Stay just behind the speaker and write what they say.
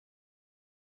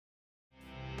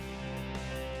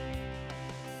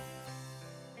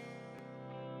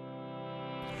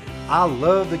I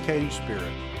love the Katy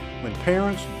spirit. When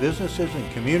parents, businesses,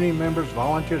 and community members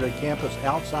volunteer to campus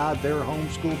outside their home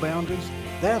school boundaries,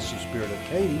 that's the spirit of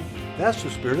Katy. That's the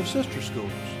spirit of sister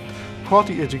schools.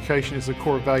 Quality education is a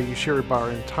core value shared by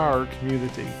our entire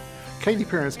community. Katy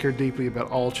parents care deeply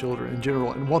about all children in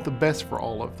general and want the best for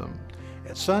all of them.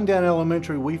 At Sundown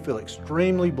Elementary, we feel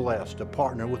extremely blessed to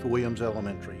partner with Williams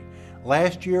Elementary.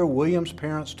 Last year, Williams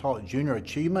parents taught junior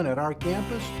achievement at our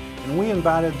campus, and we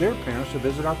invited their parents to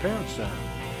visit our Parents Center.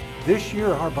 This year,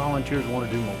 our volunteers want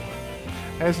to do more.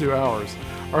 As do ours.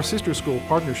 Our sister school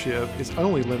partnership is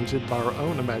only limited by our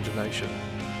own imagination.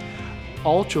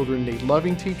 All children need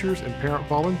loving teachers and parent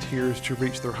volunteers to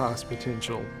reach their highest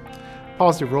potential.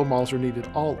 Positive role models are needed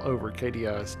all over Katy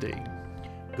ISD.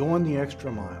 Going the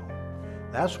extra mile.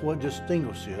 That's what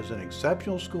distinguishes an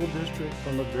exceptional school district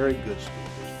from a very good school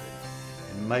district.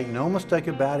 And make no mistake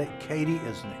about it, Katy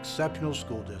is an exceptional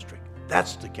school district.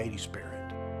 That's the Katy spirit.